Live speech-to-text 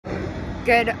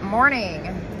Good morning.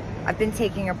 I've been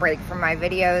taking a break from my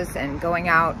videos and going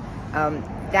out.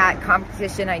 That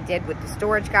competition I did with the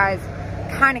storage guys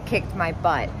kind of kicked my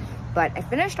butt, but I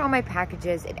finished all my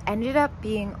packages. It ended up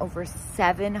being over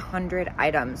 700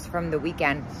 items from the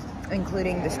weekend,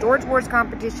 including the Storage Wars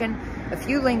competition, a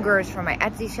few lingers from my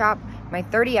Etsy shop, my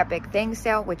 30 Epic Things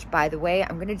sale, which by the way,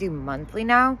 I'm gonna do monthly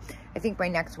now. I think my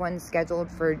next one's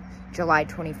scheduled for July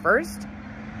 21st,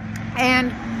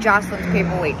 and Jocelyn's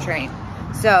paperweight train.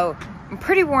 So I'm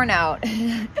pretty worn out.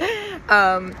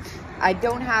 I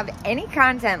don't have any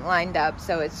content lined up,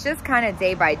 so it's just kind of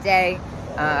day by day.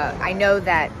 I know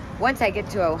that once I get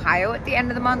to Ohio at the end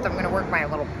of the month, I'm gonna work my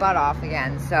little butt off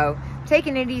again. So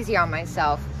taking it easy on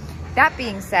myself. That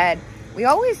being said, we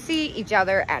always see each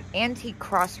other at Antique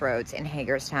Crossroads in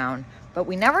Hagerstown, but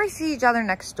we never see each other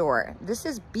next door. This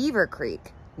is Beaver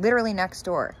Creek, literally next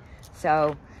door.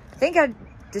 So I think I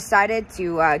decided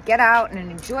to get out and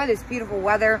enjoy this beautiful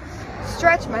weather,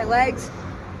 stretch my legs,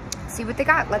 see what they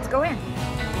got. Let's go in.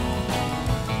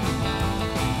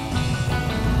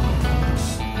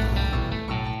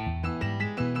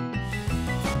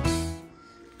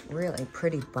 Really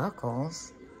pretty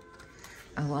buckles.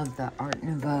 I love the Art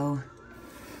Nouveau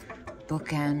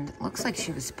bookend. Looks like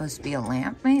she was supposed to be a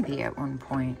lamp maybe at one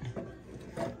point.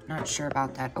 Not sure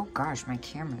about that. Oh gosh, my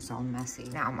camera's all messy.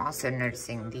 Now I'm also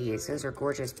noticing these. Those are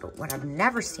gorgeous, but what I've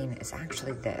never seen is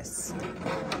actually this.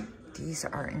 These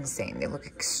are insane. They look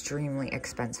extremely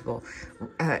expensive,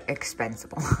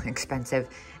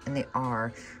 and they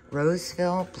are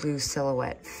Roseville Blue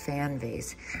Silhouette Fan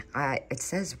Vase. It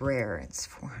says rare. It's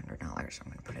 $400. I'm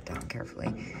gonna put it down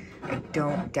carefully. I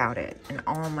don't doubt it. In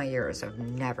all my years, I've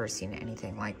never seen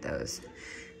anything like those.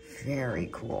 Very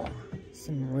cool.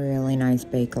 Some really nice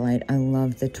Bakelite. I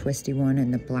love the twisty one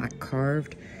and the black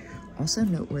carved. Also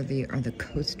noteworthy are the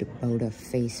Costa Boda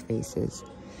faces.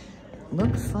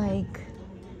 Looks like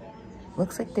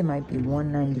they might be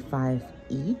 $195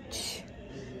 each.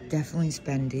 Definitely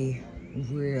spendy.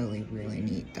 Really, really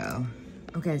neat though.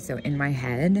 Okay, so in my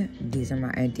head, these are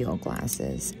my ideal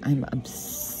glasses. I'm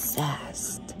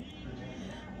obsessed.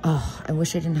 Oh, I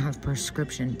wish I didn't have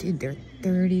prescription. Dude, they're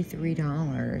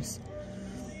 $33.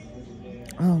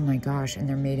 Oh my gosh, and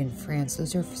they're made in France.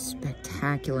 Those are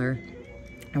spectacular.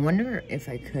 I wonder if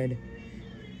I could,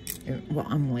 well,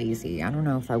 I'm lazy. I don't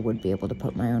know if I would be able to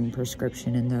put my own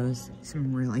prescription in those.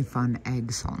 Some really fun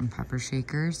egg salt and pepper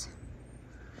shakers.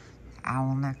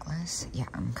 Owl necklace. Yeah,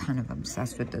 I'm kind of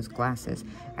obsessed with those glasses.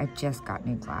 I just got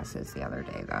new glasses the other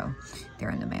day though.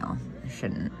 They're in the mail. I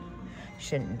shouldn't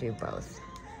do both.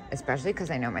 Especially because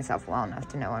I know myself well enough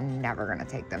to know I'm never gonna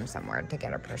take them somewhere to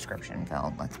get a prescription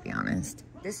filled, let's be honest.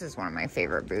 This is one of my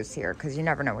favorite booths here because you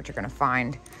never know what you're gonna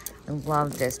find. I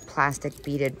love this plastic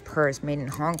beaded purse made in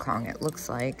Hong Kong, it looks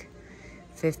like.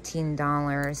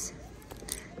 $15.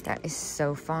 That is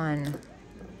so fun.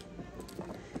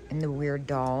 And the weird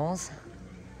dolls.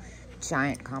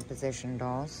 Giant composition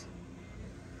dolls.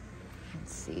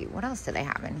 Let's see, what else do they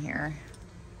have in here?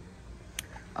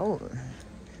 Oh.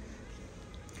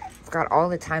 Got all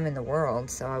the time in the world,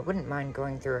 so I wouldn't mind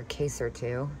going through a case or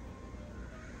two.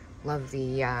 Love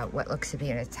the what looks to be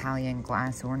an Italian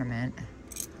glass ornament.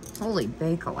 Holy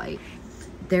Bakelite.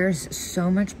 There's so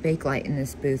much Bakelite in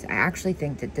this booth. I actually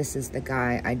think that this is the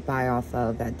guy I'd buy off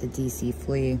of at the DC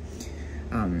Flea.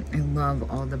 I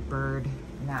love all the bird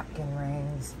napkin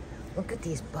rings. Look at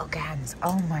these bookends.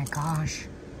 Oh my gosh.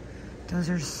 Those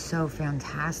are so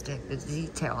fantastic. The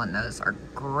detail in those are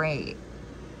great.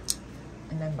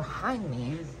 And then behind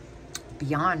me,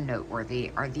 beyond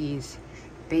noteworthy, are these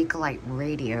Bakelite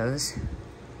radios.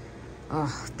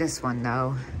 Oh, this one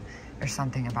though, there's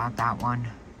something about that one.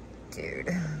 Dude,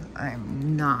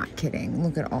 I'm not kidding.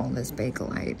 Look at all this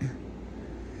Bakelite.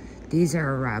 These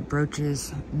are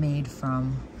brooches made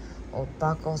from old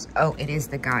buckles. Oh, it is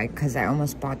the guy, because I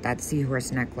almost bought that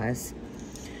seahorse necklace.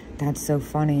 That's so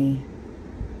funny.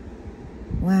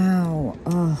 Wow.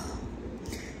 Oh.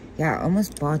 Yeah, I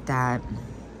almost bought that.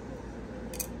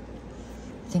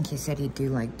 I think he said he'd do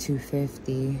like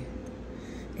 $250.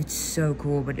 It's so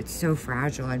cool, but it's so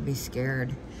fragile. I'd be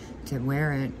scared to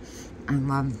wear it. I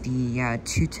love the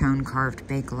two-tone carved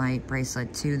Bakelite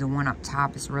bracelet too. The one up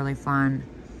top is really fun.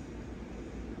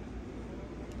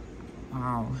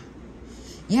 Wow.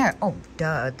 Yeah, oh,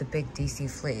 duh, the big DC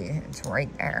Flea. It's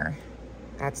right there.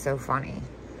 That's so funny.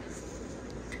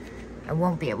 I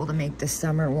won't be able to make the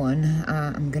summer one.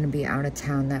 I'm gonna be out of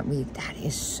town that week. That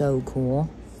is so cool.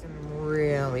 Some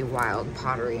really wild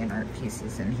pottery and art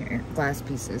pieces in here. Glass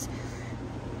pieces.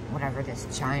 Whatever this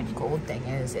giant gold thing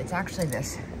is. It's actually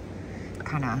this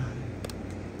kind of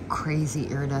crazy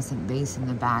iridescent vase in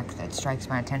the back that strikes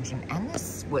my attention. And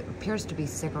this, what appears to be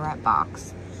cigarette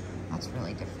box. That's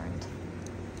really different.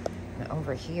 And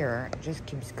over here, it just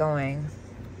keeps going.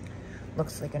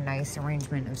 Looks like a nice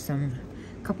arrangement of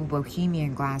couple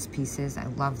bohemian glass pieces. I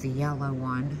love the yellow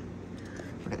one.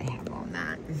 What do they have on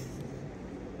that?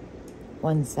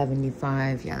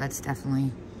 $175. Yeah, that's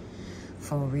definitely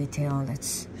full retail.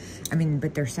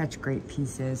 But they're such great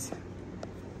pieces.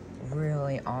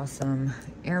 Really awesome.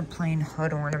 Airplane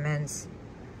hood ornaments.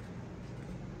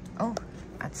 Oh,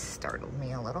 that startled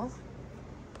me a little.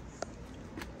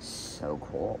 So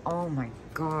cool. Oh my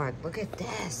God, look at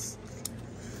this.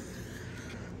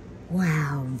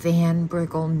 Wow, Van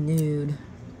Brickle nude.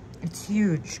 It's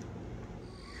huge.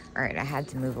 All right, I had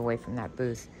to move away from that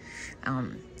booth.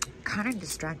 Kind of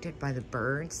distracted by the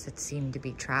birds that seem to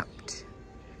be trapped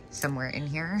somewhere in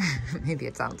here. Maybe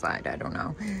it's outside, I don't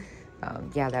know.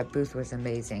 Yeah, that booth was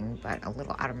amazing, but a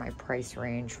little out of my price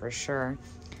range for sure.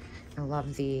 I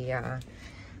love the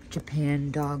Japan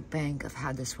Dog Bank. I've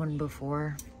had this one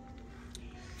before.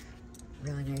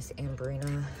 Really nice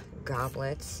Amberina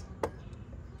goblets.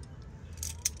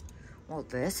 Well,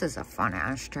 this is a fun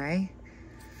ashtray.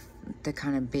 The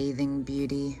kind of bathing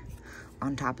beauty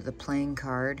on top of the playing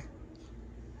card.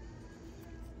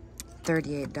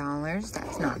 $38,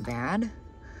 that's not bad.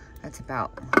 That's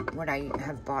about what I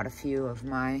have bought a few of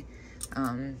my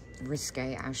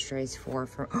risque ashtrays for.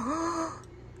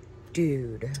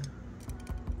 Dude.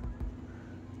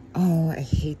 Oh, I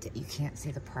hate that you can't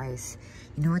see the price.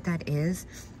 You know what that is?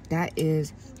 That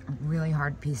is a really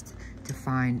hard piece to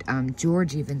find.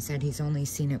 George even said he's only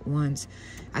seen it once.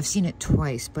 I've seen it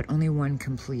twice, but only one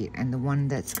complete. And the one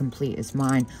that's complete is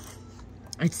mine.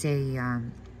 It's a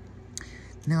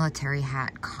military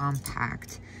hat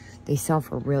compact. They sell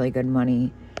for really good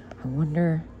money. I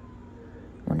wonder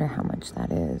how much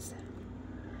that is.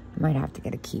 I might have to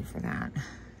get a key for that.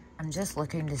 I'm just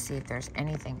looking to see if there's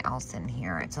anything else in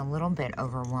here. It's a little bit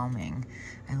overwhelming.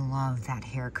 I love that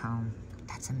hair comb.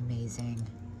 That's amazing.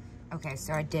 Okay,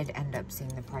 so I did end up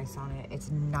seeing the price on it. It's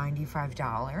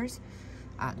 $95.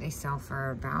 They sell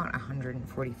for about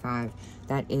 $145.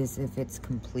 That is if it's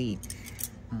complete.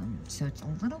 So it's a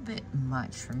little bit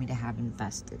much for me to have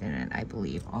invested in it, I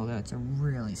believe, although it's a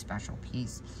really special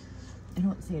piece. I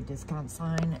don't see a discount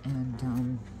sign,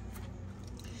 and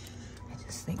I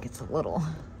just think it's a little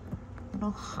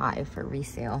high for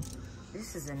resale.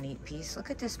 This is a neat piece. Look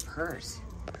at this purse.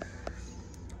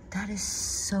 That is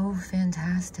so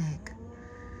fantastic.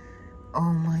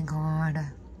 Oh my God.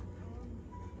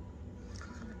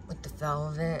 With the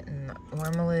velvet and the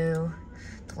ormolu,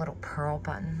 the little pearl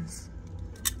buttons.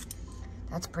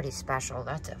 That's pretty special.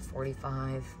 That's at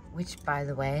 $45, which, by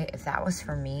the way, if that was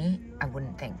for me, I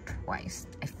wouldn't think twice.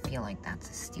 I feel like that's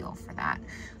a steal for that.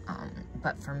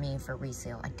 But for me, for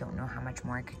resale, I don't know how much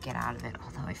more I could get out of it,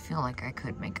 although I feel like I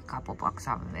could make a couple bucks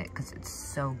off of it because it's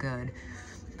so good.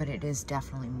 But it is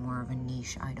definitely more of a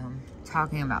niche item.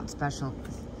 Talking about special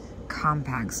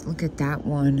compacts, look at that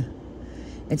one.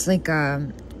 It's like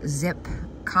a zip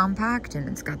compact, and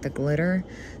it's got the glitter.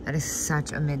 That is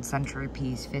such a mid-century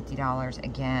piece. $50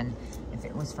 again. If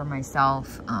it was for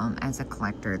myself as a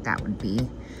collector, that would be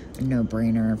a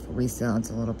no-brainer. For resale, it's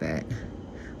a little bit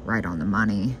right on the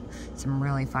money. Some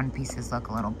really fun pieces. Look,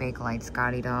 a little Bakelite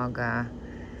Scotty Dog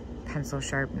pencil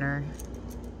sharpener.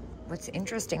 What's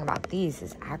interesting about these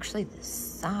is actually the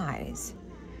size.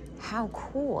 How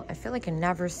cool. I feel like I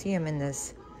never see them in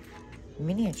this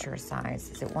miniature size.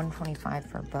 Is it $125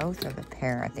 for both or the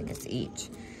pair? I think it's each.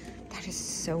 That is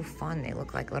so fun. They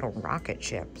look like little rocket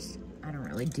ships. I don't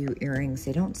really do earrings.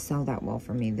 They don't sell that well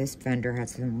for me. This vendor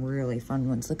has some really fun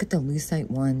ones. Look at the lucite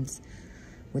ones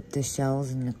with the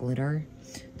shells and the glitter.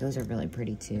 Those are really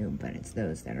pretty too, but it's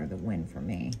those that are the win for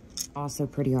me. Also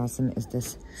pretty awesome is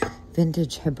this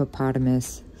vintage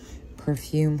hippopotamus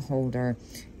perfume holder.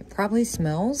 It probably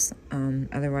smells,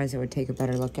 otherwise I would take a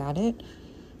better look at it.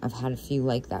 I've had a few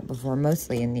like that before,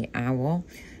 mostly in the owl.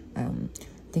 I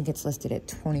think it's listed at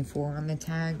 $24 on the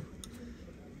tag,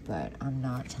 but I'm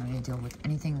not trying to deal with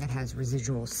anything that has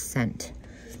residual scent.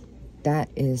 That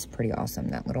is pretty awesome,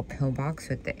 that little pillbox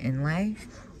with the inlay.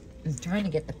 I'm trying to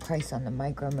get the price on the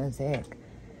micro mosaic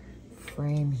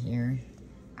frame here.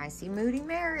 I see Moody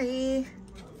Mary.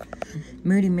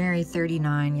 Moody Mary,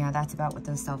 $39. Yeah, that's about what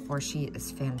those sell for. She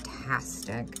is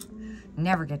fantastic.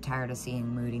 Never get tired of seeing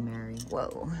Moody Mary.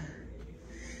 Whoa.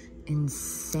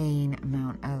 Insane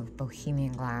amount of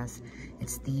bohemian glass.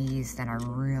 It's these that I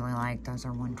really like. Those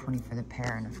are $120 for the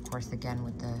pair. And of course, again,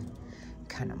 with the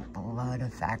kind of blood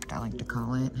effect, I like to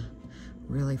call it.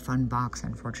 Really fun box.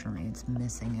 Unfortunately, it's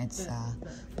missing its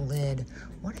lid.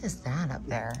 What is that up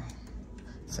there?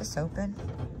 Is this open?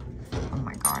 Oh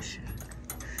my gosh.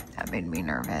 That made me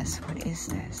nervous. What is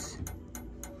this?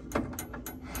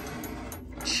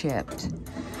 Chipped.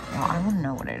 Well, I want to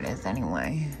know what it is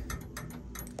anyway.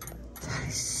 That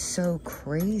is so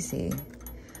crazy.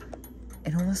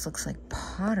 It almost looks like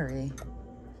pottery.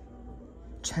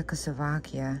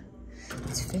 Czechoslovakia.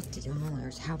 It's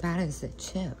 $50. How bad is the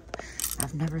chip?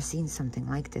 I've never seen something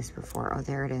like this before. Oh,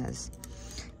 there it is.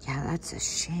 Yeah, that's a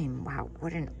shame. Wow,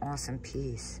 what an awesome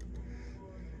piece.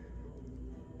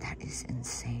 That is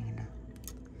insane.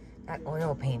 That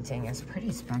oil painting is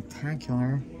pretty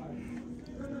spectacular.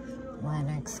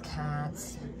 Lennox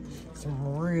cats.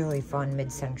 Some really fun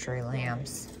mid-century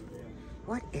lamps.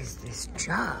 What is this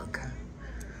jug?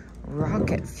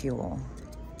 Rocket fuel.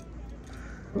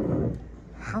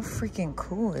 How freaking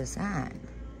cool is that?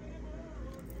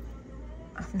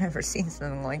 I've never seen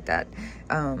something like that.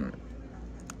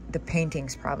 The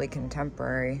painting's probably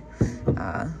contemporary.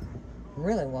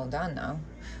 Really well done though.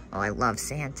 Oh, I love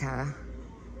Santa.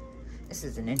 This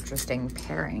is an interesting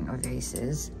pairing of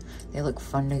vases. They look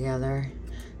fun together.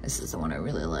 This is the one I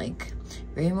really like.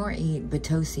 Raymore 8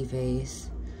 Batosi vase.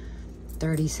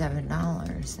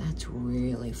 $37. That's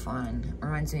really fun.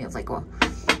 Reminds me of like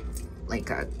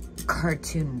a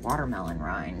cartoon watermelon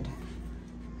rind.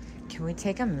 Can we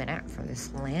take a minute for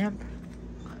this lamp?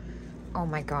 Oh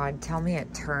my God, tell me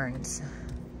it turns.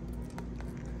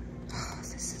 Oh,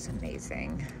 this is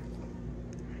amazing.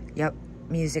 Yep,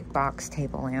 music box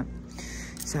table lamp.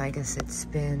 So I guess it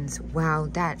spins. Wow,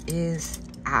 that is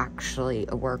actually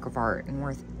a work of art and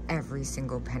worth every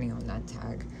single penny on that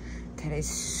tag. That is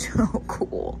so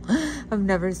cool. I've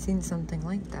never seen something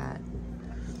like that.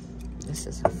 This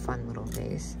is a fun little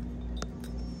vase.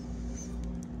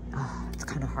 Oh, it's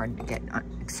kind of hard to get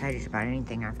excited about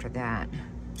anything after that.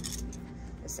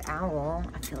 This owl,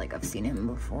 I feel like I've seen him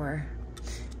before.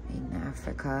 In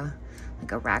Africa,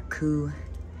 like a raccoon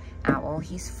owl.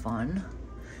 He's fun.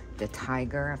 The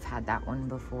tiger, I've had that one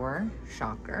before.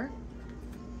 Shocker.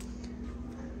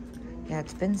 Yeah,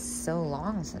 it's been so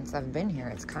long since I've been here.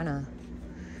 It's kind of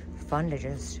fun to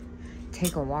just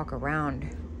take a walk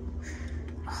around.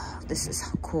 Oh, this is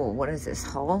cool. What is this,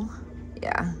 Hull?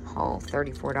 Yeah, Hull,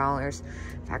 $34.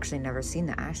 I've actually never seen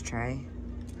the ashtray.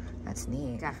 That's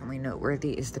neat. Definitely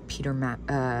noteworthy is the Peter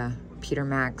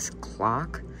Max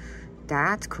clock.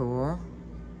 That's cool.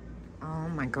 Oh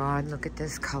my God, look at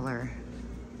this color.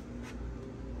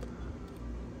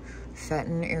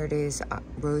 Fenton, Irides,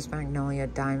 Rose Magnolia,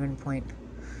 Diamond Point.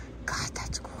 God,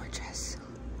 that's gorgeous.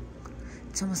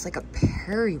 It's almost like a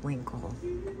periwinkle.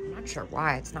 I'm not sure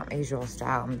why. It's not my usual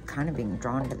style. I'm kind of being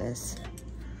drawn to this.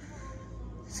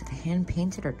 Is it hand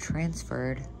painted or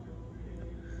transferred?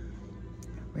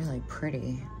 Really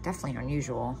pretty. Definitely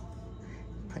unusual.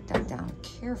 Put that down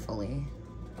carefully.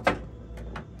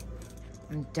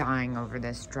 I'm dying over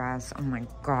this dress. Oh my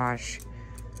gosh.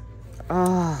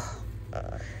 Oh.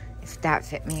 If that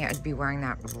fit me, I'd be wearing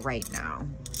that right now.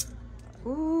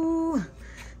 Ooh.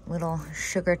 Little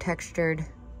sugar textured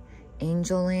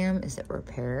angel lamb. Is it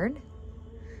repaired?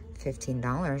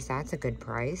 $15. That's a good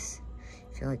price.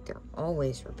 I feel like they're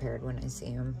always repaired when I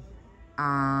see them.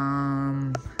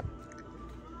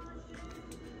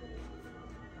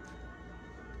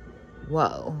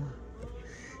 Whoa.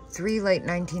 3 late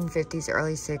 1950s,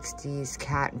 early 60s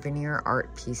cat veneer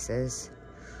art pieces.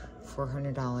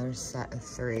 $400 set of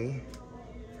 3.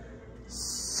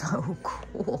 So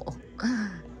cool.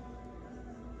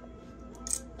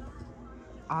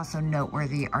 Also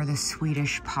noteworthy are the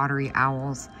Swedish pottery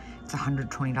owls. It's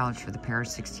 $120 for the pair,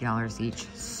 $60 each.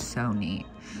 So neat.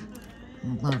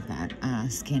 Love that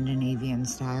Scandinavian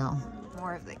style.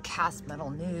 More of the cast metal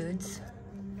nudes.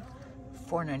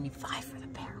 $4.95 for the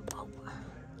pair. Whoa.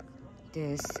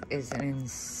 This is an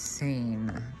insane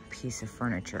piece of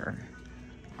furniture.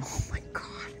 Oh my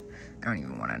God. I don't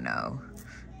even want to know.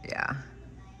 Yeah.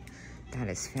 That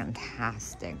is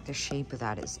fantastic. The shape of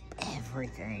that is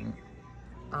everything.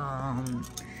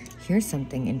 Here's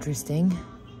something interesting.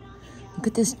 Look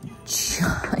at this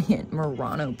giant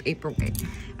Murano paperweight.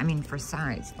 I mean, for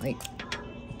size, like,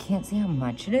 I can't see how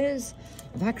much it is.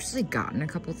 I've actually gotten a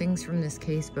couple things from this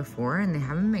case before and they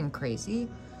haven't been crazy.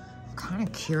 I'm kind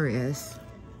of curious.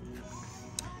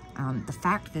 The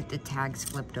fact that the tag's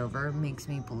flipped over makes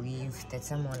me believe that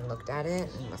someone looked at it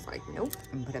and was like, nope,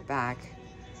 and put it back.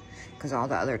 Because all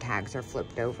the other tags are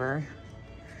flipped over.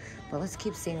 But let's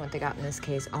keep seeing what they got in this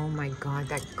case. Oh my God,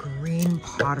 that green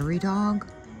pottery dog.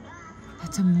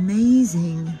 That's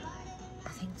amazing. I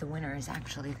think the winner is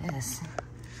actually this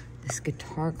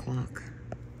guitar clock.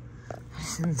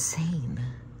 It's insane.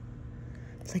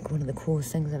 It's like one of the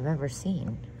coolest things I've ever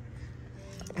seen.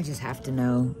 I just have to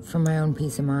know for my own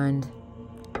peace of mind.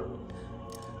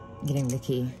 Getting the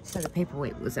key. So the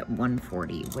paperweight was at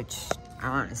 $140, which I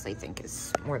honestly think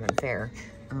is more than fair.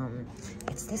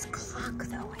 It's this clock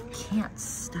though, I can't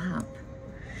stop.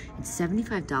 It's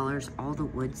 $75, all the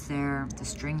wood's there, the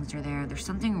strings are there. There's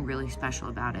something really special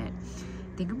about it.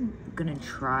 I think I'm gonna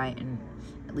try and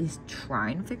at least try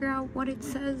and figure out what it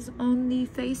says on the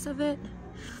face of it.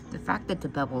 The fact that the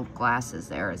beveled glass is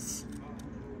there is,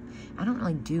 I don't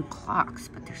really do clocks,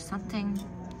 but there's something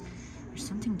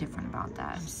different about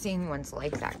that. I've seen ones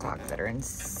like that clock that are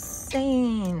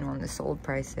insane on the sold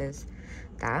prices.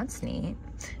 That's neat.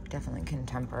 Definitely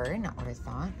contemporary, not what I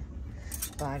thought.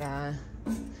 But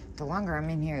the longer I'm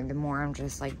in here, the more I'm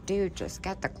just like, dude, just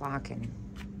get the clock and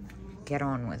get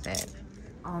on with it.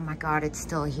 Oh my God, it's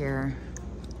still here.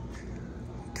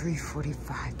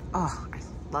 $345. Oh, I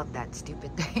love that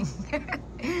stupid thing.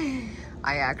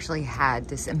 I actually had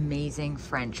this amazing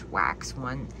French wax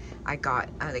one. I got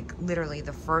like literally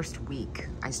the first week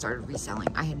I started reselling.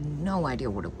 I had no idea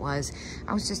what it was.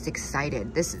 I was just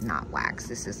excited. This is not wax.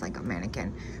 This is like a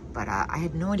mannequin. But I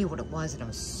had no idea what it was, and I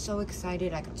was so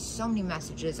excited. I got so many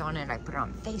messages on it. I put it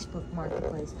on Facebook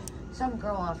Marketplace. Some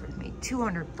girl offered me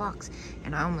 $200,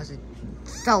 and I almost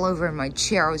fell over in my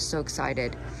chair. I was so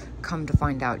excited. Come to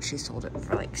find out, she sold it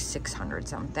for like 600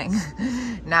 something.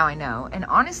 Now I know. And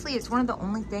honestly, it's one of the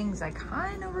only things I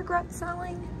kind of regret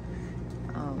selling.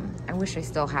 I wish I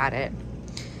still had it.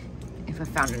 If I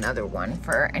found another one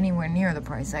for anywhere near the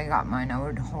price I got mine, I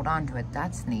would hold on to it.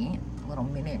 That's neat. Little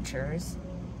miniatures.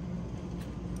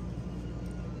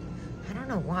 I don't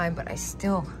know why, but I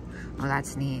still, oh,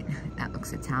 that's neat. That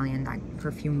looks Italian, that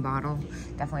perfume bottle.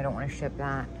 Definitely don't want to ship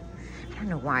that. I don't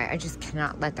know why, I just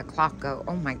cannot let the clock go.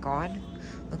 Oh my God,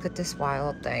 look at this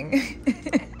wild thing.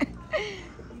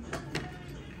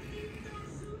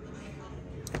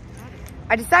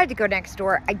 I decided to go next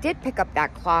door. I did pick up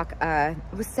that clock. It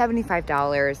was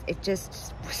 $75. It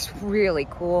just was really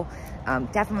cool.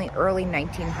 Definitely early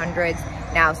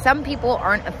 1900s. Now, some people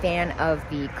aren't a fan of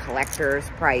the collector's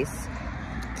price,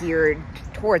 geared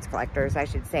towards collectors, I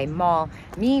should say, mall.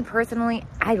 Me personally,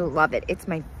 I love it. It's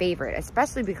my favorite,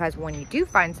 especially because when you do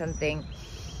find something,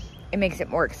 it makes it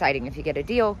more exciting if you get a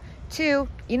deal. Two,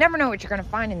 you never know what you're gonna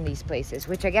find in these places,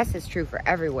 which I guess is true for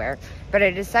everywhere. But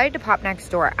I decided to pop next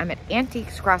door. I'm at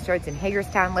Antiques Crossroads in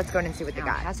Hagerstown. Let's go in and see what they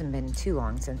got. It hasn't been too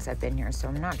long since I've been here, so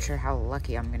I'm not sure how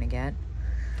lucky I'm gonna get.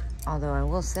 Although I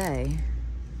will say,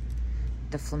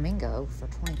 the flamingo for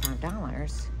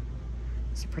 $25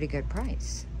 is a pretty good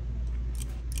price.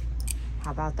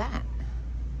 How about that?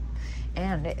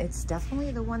 And it's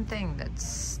definitely the one thing that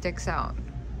sticks out.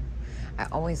 I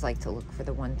always like to look for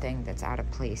the one thing that's out of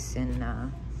place in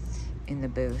the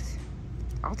booth.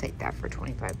 I'll take that for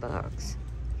 $25.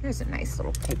 Here's a nice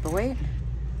little paperweight.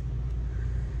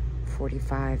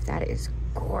 $45. That is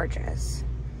gorgeous.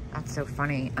 That's so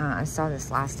funny. I saw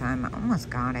this last time. I almost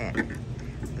got it.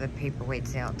 The paperweight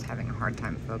sale, it's having a hard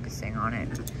time focusing on it.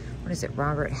 What is it?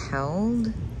 Robert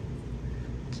Held?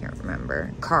 Can't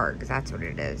remember. Carg, that's what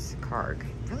it is. Carg.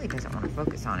 Really doesn't want to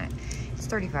focus on it. It's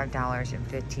 $35 and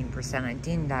 15%. I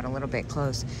deemed that a little bit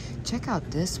close. Check out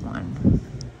this one.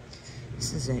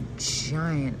 This is a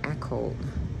giant Eckhold.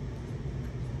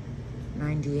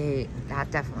 98.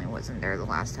 That definitely wasn't there the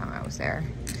last time I was there.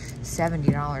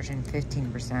 $70 and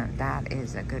 15%. That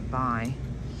is a good buy.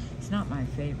 It's not my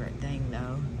favorite thing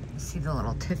though. You see the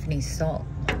little Tiffany salt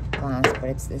glass, but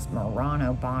it's this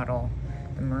Murano bottle.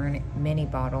 The mini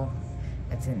bottle.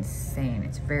 That's insane.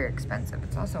 It's very expensive.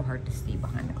 It's also hard to see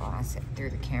behind the glass through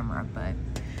the camera, but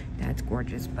that's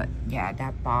gorgeous. But yeah,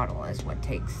 that bottle is what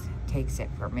takes it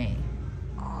for me.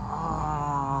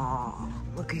 Oh,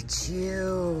 look at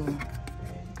you.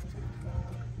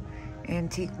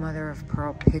 Antique mother of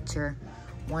pearl pitcher,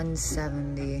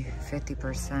 $170,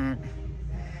 50%.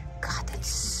 God, that's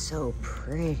so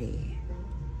pretty.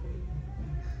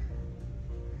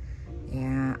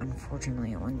 Yeah,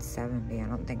 unfortunately at $170, I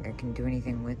don't think I can do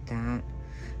anything with that.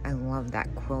 I love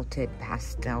that quilted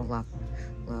pastel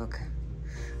look,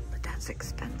 but that's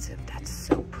expensive. That's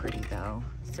so pretty though.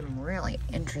 Some really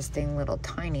interesting little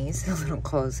tinies, a little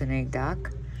close and egg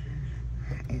duck.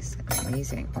 That is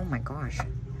amazing. Oh my gosh,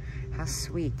 how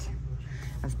sweet.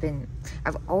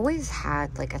 I've always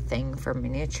had like a thing for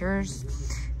miniatures,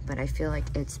 but I feel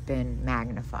like it's been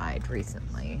magnified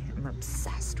recently. I'm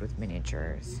obsessed with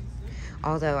miniatures.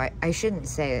 Although I shouldn't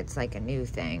say it's like a new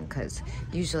thing, because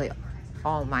usually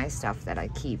all my stuff that I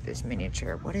keep is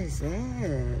miniature. What is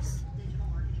this?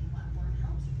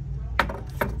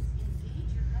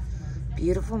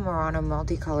 beautiful Murano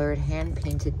multicolored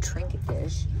hand-painted trinket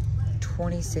dish,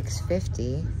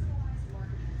 $26.50.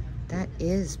 That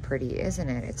is pretty, isn't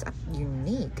it? It's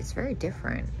unique. It's very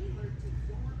different.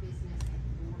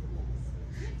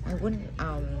 I wouldn't,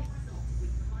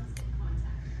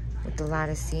 with the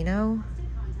Latticino,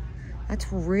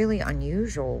 that's really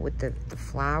unusual with the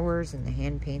flowers and the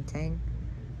hand painting.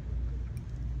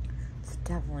 It's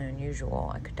definitely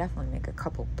unusual. I could definitely make a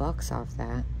couple bucks off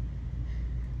that.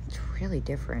 It's really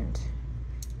different.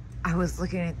 I was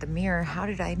looking at the mirror. How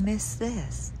did I miss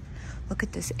this? Look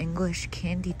at this English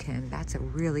candy tin. That's a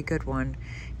really good one.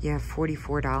 Yeah,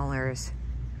 $44.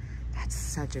 That's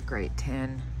such a great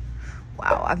tin.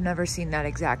 Wow, I've never seen that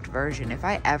exact version. If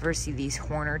I ever see these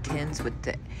Horner tins with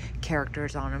the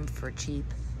characters on them for cheap,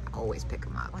 I always pick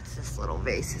them up. What's this little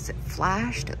vase? Is it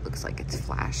flashed? It looks like it's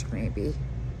flashed, maybe.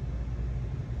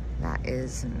 That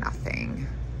is nothing.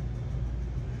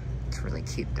 It's really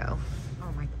cute, though.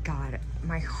 Oh my God,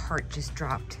 my heart just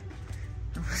dropped.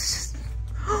 It was just...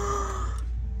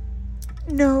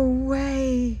 No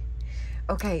way.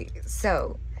 Okay,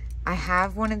 so I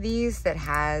have one of these that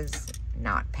has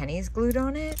not pennies glued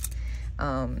on it.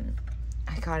 I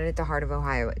got it at the Heart of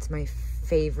Ohio. It's my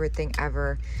favorite thing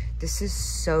ever. This is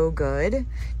so good.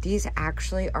 These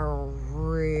actually are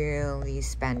really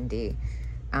spendy.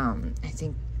 I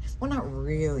think, well, not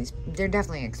really. They're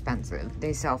definitely expensive.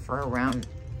 They sell for around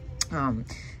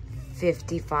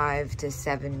 $55 to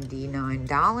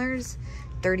 $79.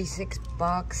 36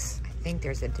 bucks. I think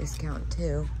there's a discount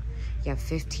too. Yeah,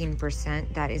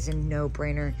 15%. That is a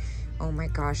no-brainer. Oh my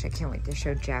gosh, I can't wait to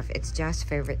show Jeff. It's Jeff's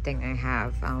favorite thing I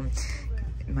have.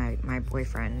 My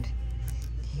boyfriend,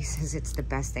 he says it's the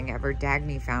best thing ever.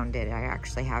 Dagny found it. I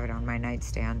actually have it on my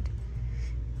nightstand.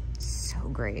 So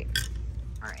great.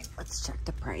 All right, let's check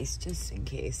the price just in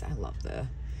case. I love the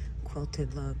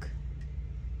quilted look.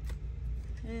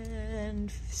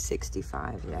 And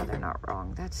 65. Yeah, they're not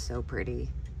wrong. That's so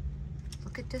pretty.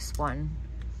 Look at this one.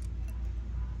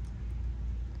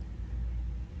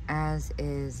 As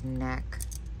is neck.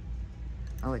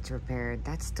 Oh, it's repaired.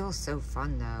 That's still so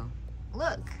fun though.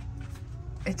 Look,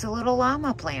 it's a little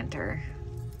llama planter.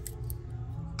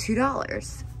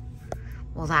 $2.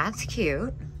 Well, that's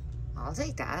cute. I'll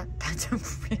take that. That's a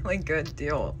really good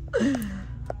deal.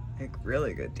 Like,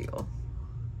 really good deal.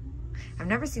 I've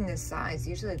never seen this size.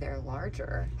 Usually they're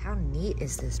larger. How neat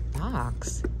is this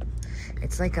box?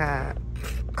 It's like a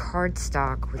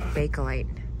cardstock with Bakelite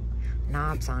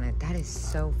knobs on it. That is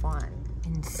so fun.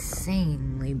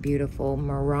 Insanely beautiful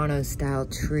Murano style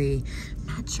tree.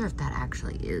 Not sure if that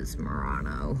actually is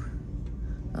Murano.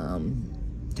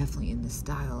 Definitely in the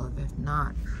style of, if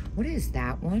not. What is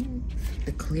that one?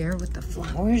 The clear with the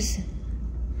flowers?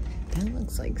 That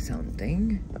looks like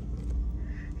something.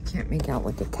 I can't make out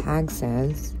what the tag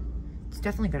says. It's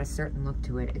definitely got a certain look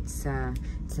to it. It's it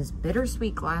says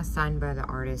bittersweet glass signed by the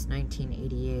artist,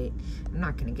 1988. I'm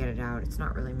not gonna get it out. It's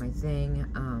not really my thing.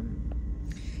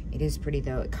 It is pretty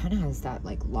though. It kind of has that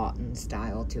like Lawton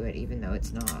style to it, even though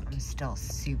it's not. I'm still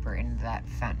super into that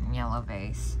Fenton yellow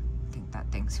vase. I think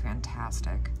that thing's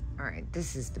fantastic. All right,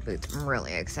 this is the booth I'm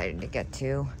really excited to get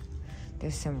to.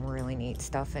 There's some really neat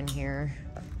stuff in here.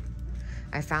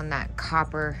 I found that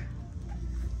copper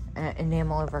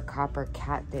enamel over copper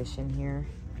catfish in here.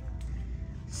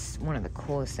 It's one of the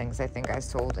coolest things I think I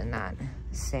sold in that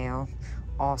sale.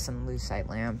 Awesome lucite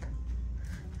lamp.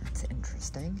 That's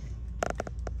interesting.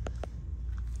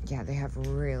 Yeah, they have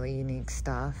really unique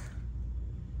stuff.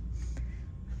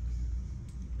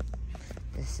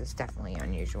 This is definitely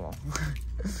unusual.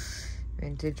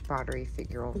 Vintage pottery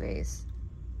figural vase.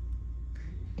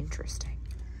 Interesting.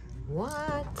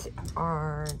 What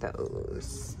are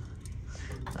those?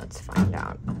 Let's find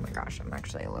out. Oh my gosh, I'm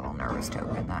actually a little nervous to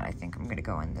open that. I think I'm gonna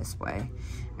go in this way.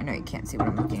 I know you can't see what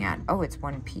I'm looking at. Oh, it's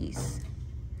one piece.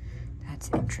 That's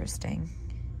interesting.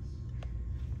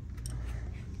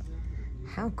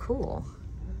 How cool.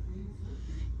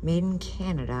 Made in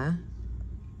Canada.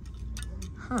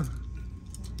 Huh.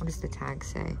 What does the tag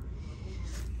say?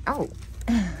 Oh.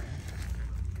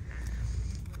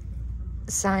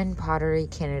 Signed Pottery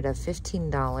Canada,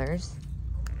 $15.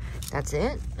 That's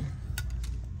it?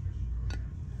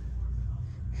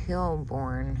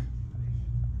 Hillborn.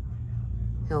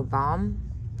 Hillbaum.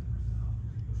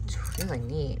 It's really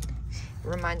neat. It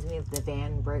reminds me of the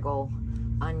Van Briggle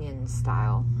onion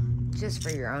style. Just for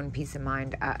your own peace of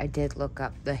mind, I did look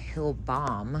up the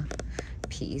Hillbaum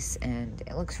piece, and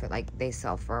it looks for like they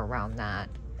sell for around that.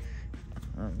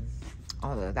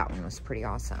 Although that one was pretty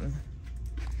awesome.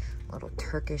 Little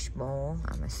Turkish bowl.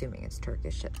 I'm assuming it's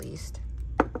Turkish at least.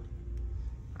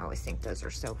 I always think those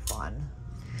are so fun.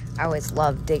 I always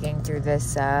love digging through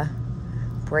this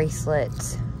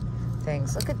bracelet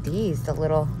things. Look at these, the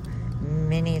little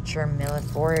miniature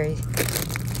millefeuille.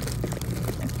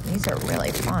 These are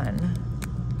really fun.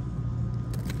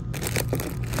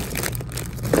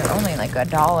 They're only like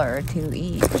 $1 or $2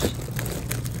 each.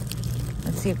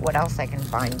 Let's see what else I can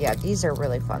find. Yeah, these are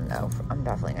really fun though. I'm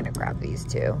definitely gonna grab these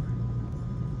too.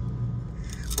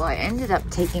 Well, I ended up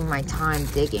taking my time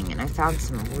digging and I found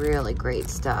some really great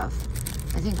stuff.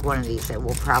 I think one of these I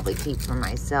will probably keep for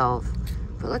myself.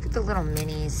 But look at the little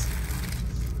minis.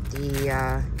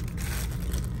 The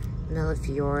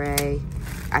Millefiore.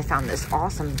 I found this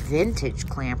awesome vintage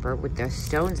clamper with the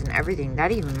stones and everything.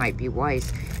 That even might be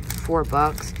Weiss.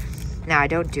 $4. Now, I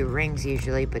don't do rings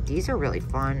usually, but these are really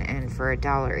fun. And for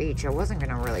 $1 each, I wasn't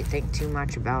going to really think too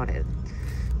much about it.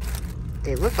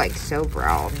 They look like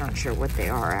Sobral. I'm not sure what they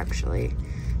are, actually.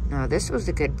 No, this was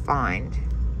a good find.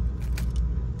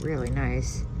 Really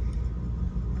nice.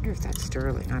 I wonder if that's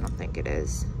sterling. I don't think it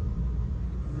is.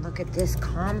 Look at this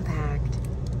compact.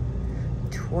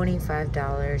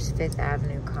 $25. Fifth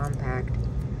Avenue compact.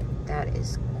 That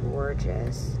is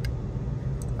gorgeous.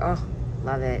 Oh,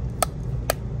 love it.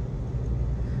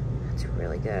 That's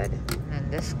really good.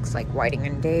 And this looks like Whiting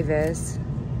and Davis.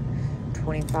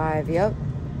 25. Yep.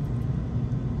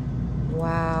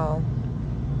 Wow.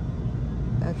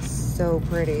 That's so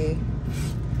pretty.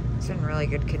 It's in really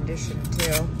good condition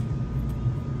too.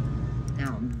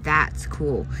 Now that's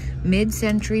cool.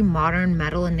 Mid-century modern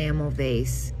metal enamel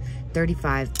vase.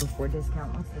 35 before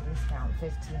discount. What's the discount?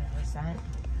 15%.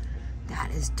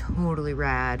 That is totally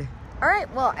rad. All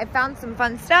right, well, I found some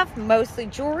fun stuff, mostly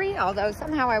jewelry, although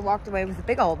somehow I walked away with a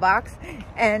big old box.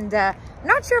 And I'm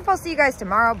not sure if I'll see you guys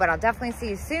tomorrow, but I'll definitely see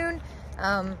you soon.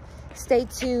 Stay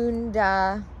tuned.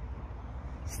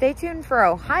 Stay tuned for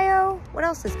Ohio. What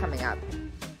else is coming up?